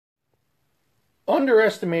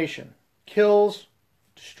Underestimation kills,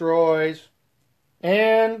 destroys,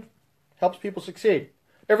 and helps people succeed.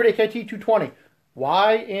 Everydaykt 220.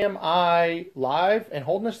 Why am I live and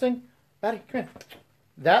holding this thing? Maddie, come here.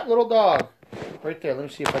 That little dog right there. Let me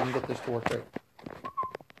see if I can get this to work right.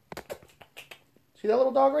 See that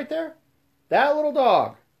little dog right there? That little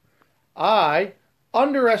dog. I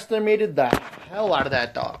underestimated the hell out of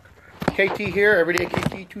that dog. KT here,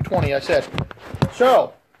 everydaykt 220, I said.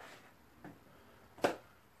 So,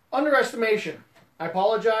 underestimation. I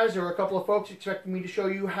apologize. There were a couple of folks expecting me to show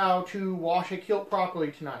you how to wash a kilt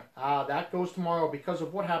properly tonight. That goes tomorrow because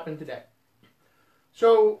of what happened today.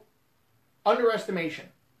 So, underestimation.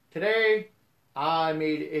 Today, I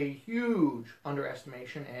made a huge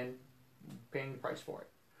underestimation and paying the price for it.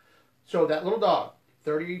 So, that little dog,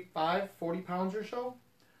 35, 40 pounds or so,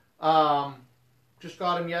 just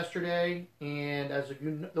got him yesterday, and as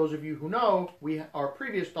those of you who know, our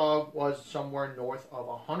previous dog was somewhere north of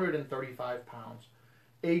 135 pounds.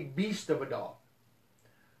 A beast of a dog.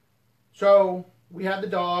 So we had the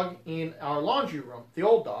dog in our laundry room, the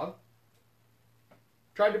old dog.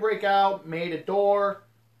 Tried to break out, made a door.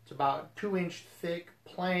 It's about 2-inch thick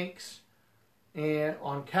planks and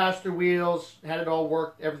on caster wheels. Had it all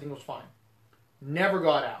worked. Everything was fine. Never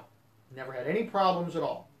got out. Never had any problems at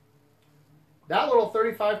all. That little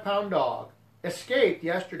 35-pound dog escaped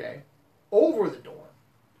yesterday over the door.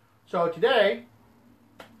 So today,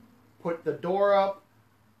 put the door up,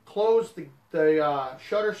 closed the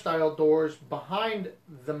shutter-style doors behind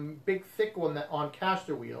the big, thick one that on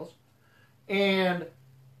caster wheels, and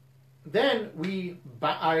then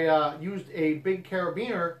I used a big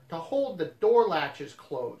carabiner to hold the door latches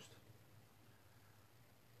closed.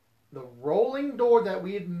 The rolling door that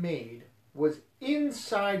we had made was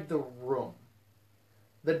inside the room.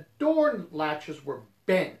 The door latches were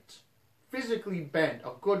bent, physically bent,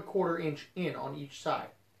 a good 1/4 inch in on each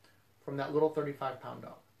side from that little 35-pound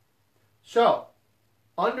dog. So,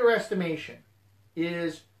 underestimation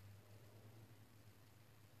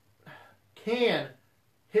can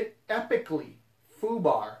hit epically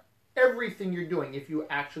foobar everything you're doing if you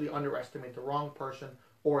actually underestimate the wrong person,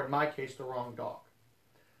 or in my case, the wrong dog.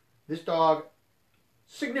 This dog,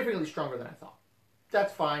 significantly stronger than I thought.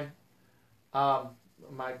 That's fine.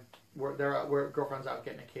 My girlfriend's out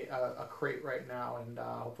getting a crate right now, and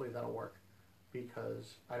hopefully that'll work,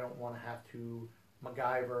 because I don't want to have to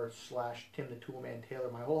MacGyver / Tim the Toolman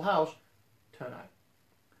Taylor my whole house tonight.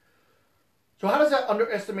 So how does that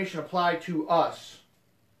underestimation apply to us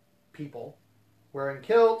people wearing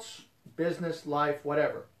kilts, business, life,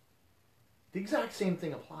 whatever? The exact same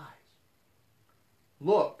thing applies.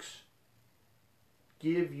 Looks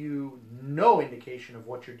give you no indication of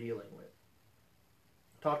what you're dealing with.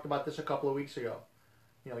 Talked about this a couple of weeks ago.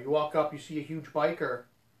 You know, you walk up, you see a huge biker.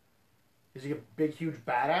 Is he a big, huge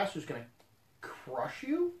badass who's going to crush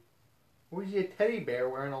you? Or is he a teddy bear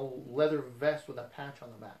wearing a leather vest with a patch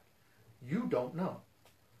on the back? You don't know.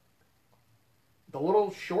 The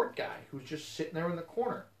little short guy who's just sitting there in the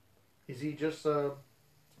corner. Is he just a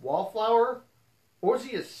wallflower? Or is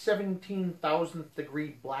he a 17,000th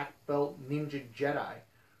degree black belt ninja Jedi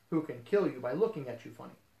who can kill you by looking at you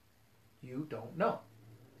funny? You don't know.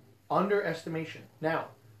 Underestimation. Now,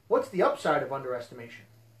 what's the upside of underestimation?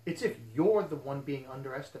 It's if you're the one being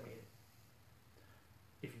underestimated.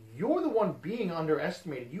 If you're the one being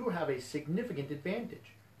underestimated, you have a significant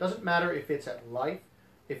advantage. Doesn't matter if it's at life,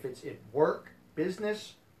 if it's at work,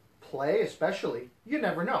 business, play especially. You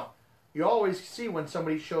never know. You always see when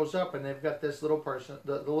somebody shows up and they've got this little person,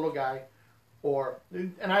 the little guy,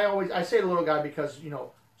 and I say the little guy because, you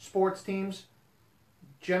know, sports teams,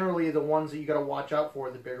 generally the ones that you got to watch out for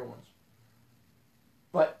are the bigger ones.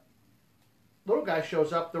 But little guy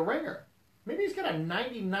shows up, the ringer. Maybe he's got a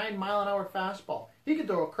 99-mile-an-hour fastball. He can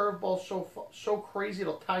throw a curveball so crazy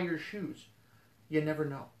it'll tie your shoes. You never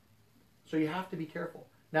know. So you have to be careful.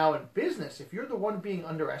 Now in business, if you're the one being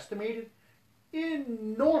underestimated,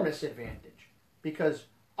 enormous advantage. Because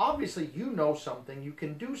obviously you know something, you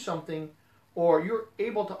can do something, or you're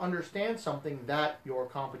able to understand something that your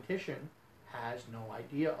competition has no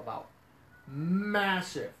idea about.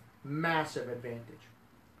 Massive, massive advantage.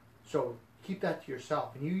 So keep that to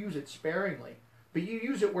yourself, and you use it sparingly, but you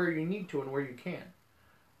use it where you need to and where you can.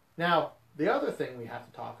 Now, the other thing we have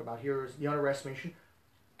to talk about here is the underestimation.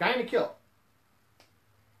 Guy in a kilt.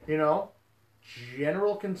 You know,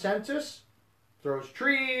 general consensus, throws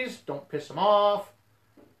trees, don't piss him off,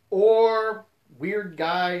 or weird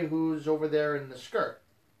guy who's over there in the skirt.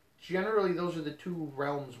 Generally, those are the two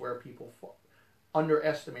realms where people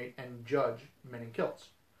underestimate and judge men in kilts.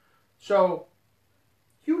 So,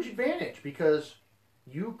 huge advantage, because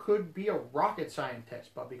You could be a rocket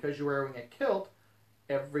scientist, but because you're wearing a kilt,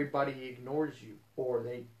 everybody ignores you or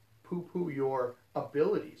they poo-poo your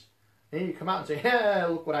abilities. And then you come out and say, hey,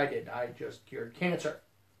 look what I did. I just cured cancer.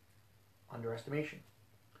 Underestimation.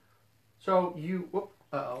 So you,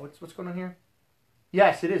 what's going on here?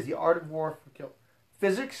 Yes, it is the art of war for kilt.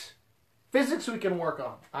 Physics we can work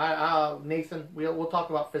on. Nathan, we'll talk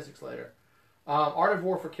about physics later. Art of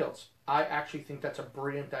war for kilts. I actually think that's a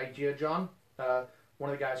brilliant idea, John. One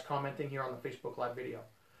of the guys commenting here on the Facebook Live video.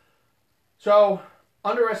 So,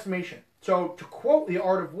 underestimation. So, to quote the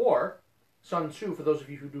art of war, Sun Tzu, for those of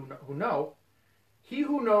you who know, he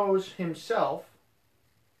who knows himself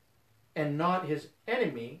and not his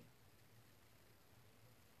enemy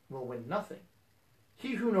will win nothing.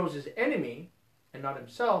 He who knows his enemy and not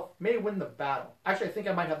himself may win the battle. Actually, I think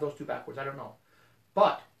I might have those two backwards. I don't know.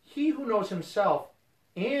 But he who knows himself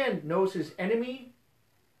and knows his enemy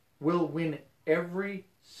will win every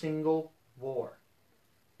single war.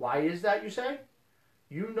 Why is that, you say?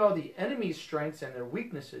 You know the enemy's strengths and their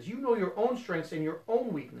weaknesses. You know your own strengths and your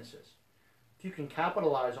own weaknesses. If you can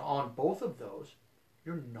capitalize on both of those,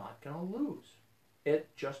 you're not going to lose. It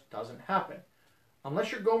just doesn't happen.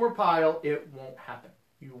 Unless you're Gomer Pyle, it won't happen.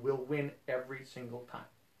 You will win every single time.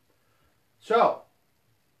 So,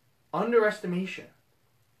 underestimation.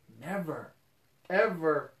 Never,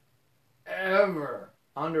 ever, ever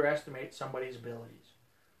underestimate somebody's abilities.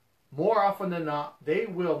 More often than not, they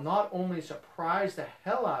will not only surprise the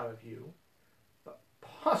hell out of you, but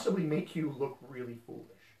possibly make you look really foolish.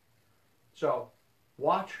 So,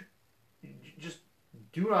 watch, just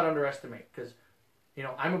do not underestimate, because, you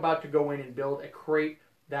know, I'm about to go in and build a crate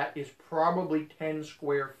that is probably 10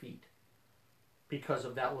 square feet because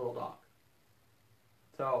of that little dog.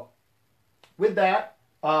 So, with that,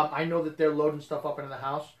 I know that they're loading stuff up into the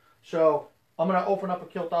house. So, I'm going to open up a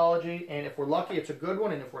Kiltology, and if we're lucky, it's a good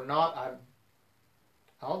one, and if we're not,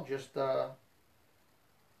 I'll just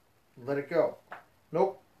let it go.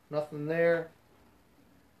 Nope, nothing there.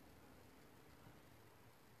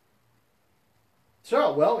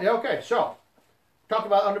 So, well, yeah, okay. So, talk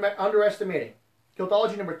about underestimating.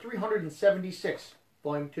 Kiltology number 376,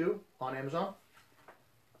 volume 2 on Amazon.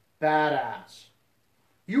 Badass.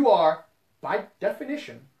 You are, by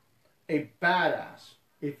definition, a badass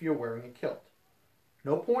if you're wearing a kilt.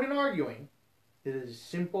 No point in arguing. It is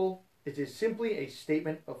simple. It is simply a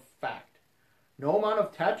statement of fact. No amount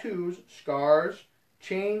of tattoos, scars,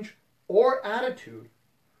 change, or attitude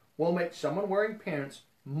will make someone wearing pants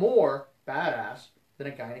more badass than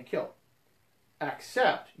a guy in a kilt.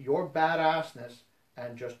 Accept your badassness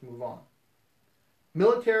and just move on.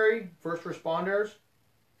 Military, first responders,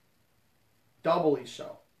 doubly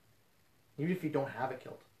so. Even if you don't have a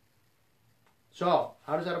kilt. So,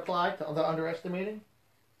 how does that apply to the underestimating?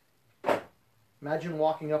 Imagine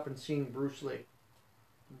walking up and seeing Bruce Lee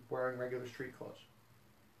wearing regular street clothes.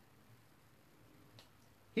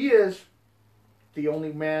 He is the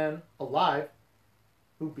only man alive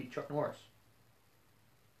who beat Chuck Norris.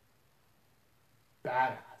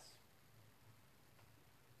 Badass.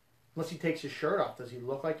 Unless he takes his shirt off, does he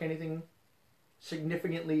look like anything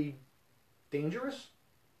significantly dangerous?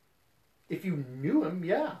 If you knew him,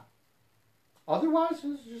 yeah. Otherwise,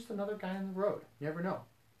 he's just another guy on the road. You never know.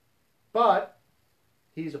 But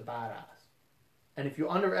he's a badass. And if you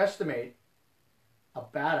underestimate a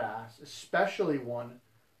badass, especially one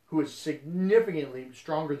who is significantly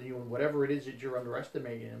stronger than you in whatever it is that you're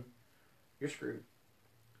underestimating him, you're screwed.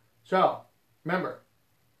 So, remember,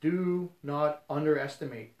 do not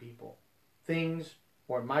underestimate people, things,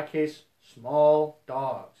 or in my case, small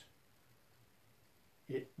dogs.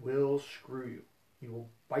 It will screw you. It will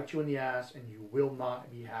bite you in the ass, and you will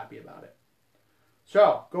not be happy about it.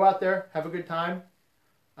 So, go out there, have a good time.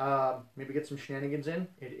 Maybe get some shenanigans in.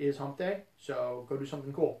 It is hump day, so go do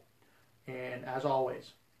something cool. And as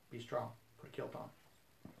always, be strong. Put a kilt on.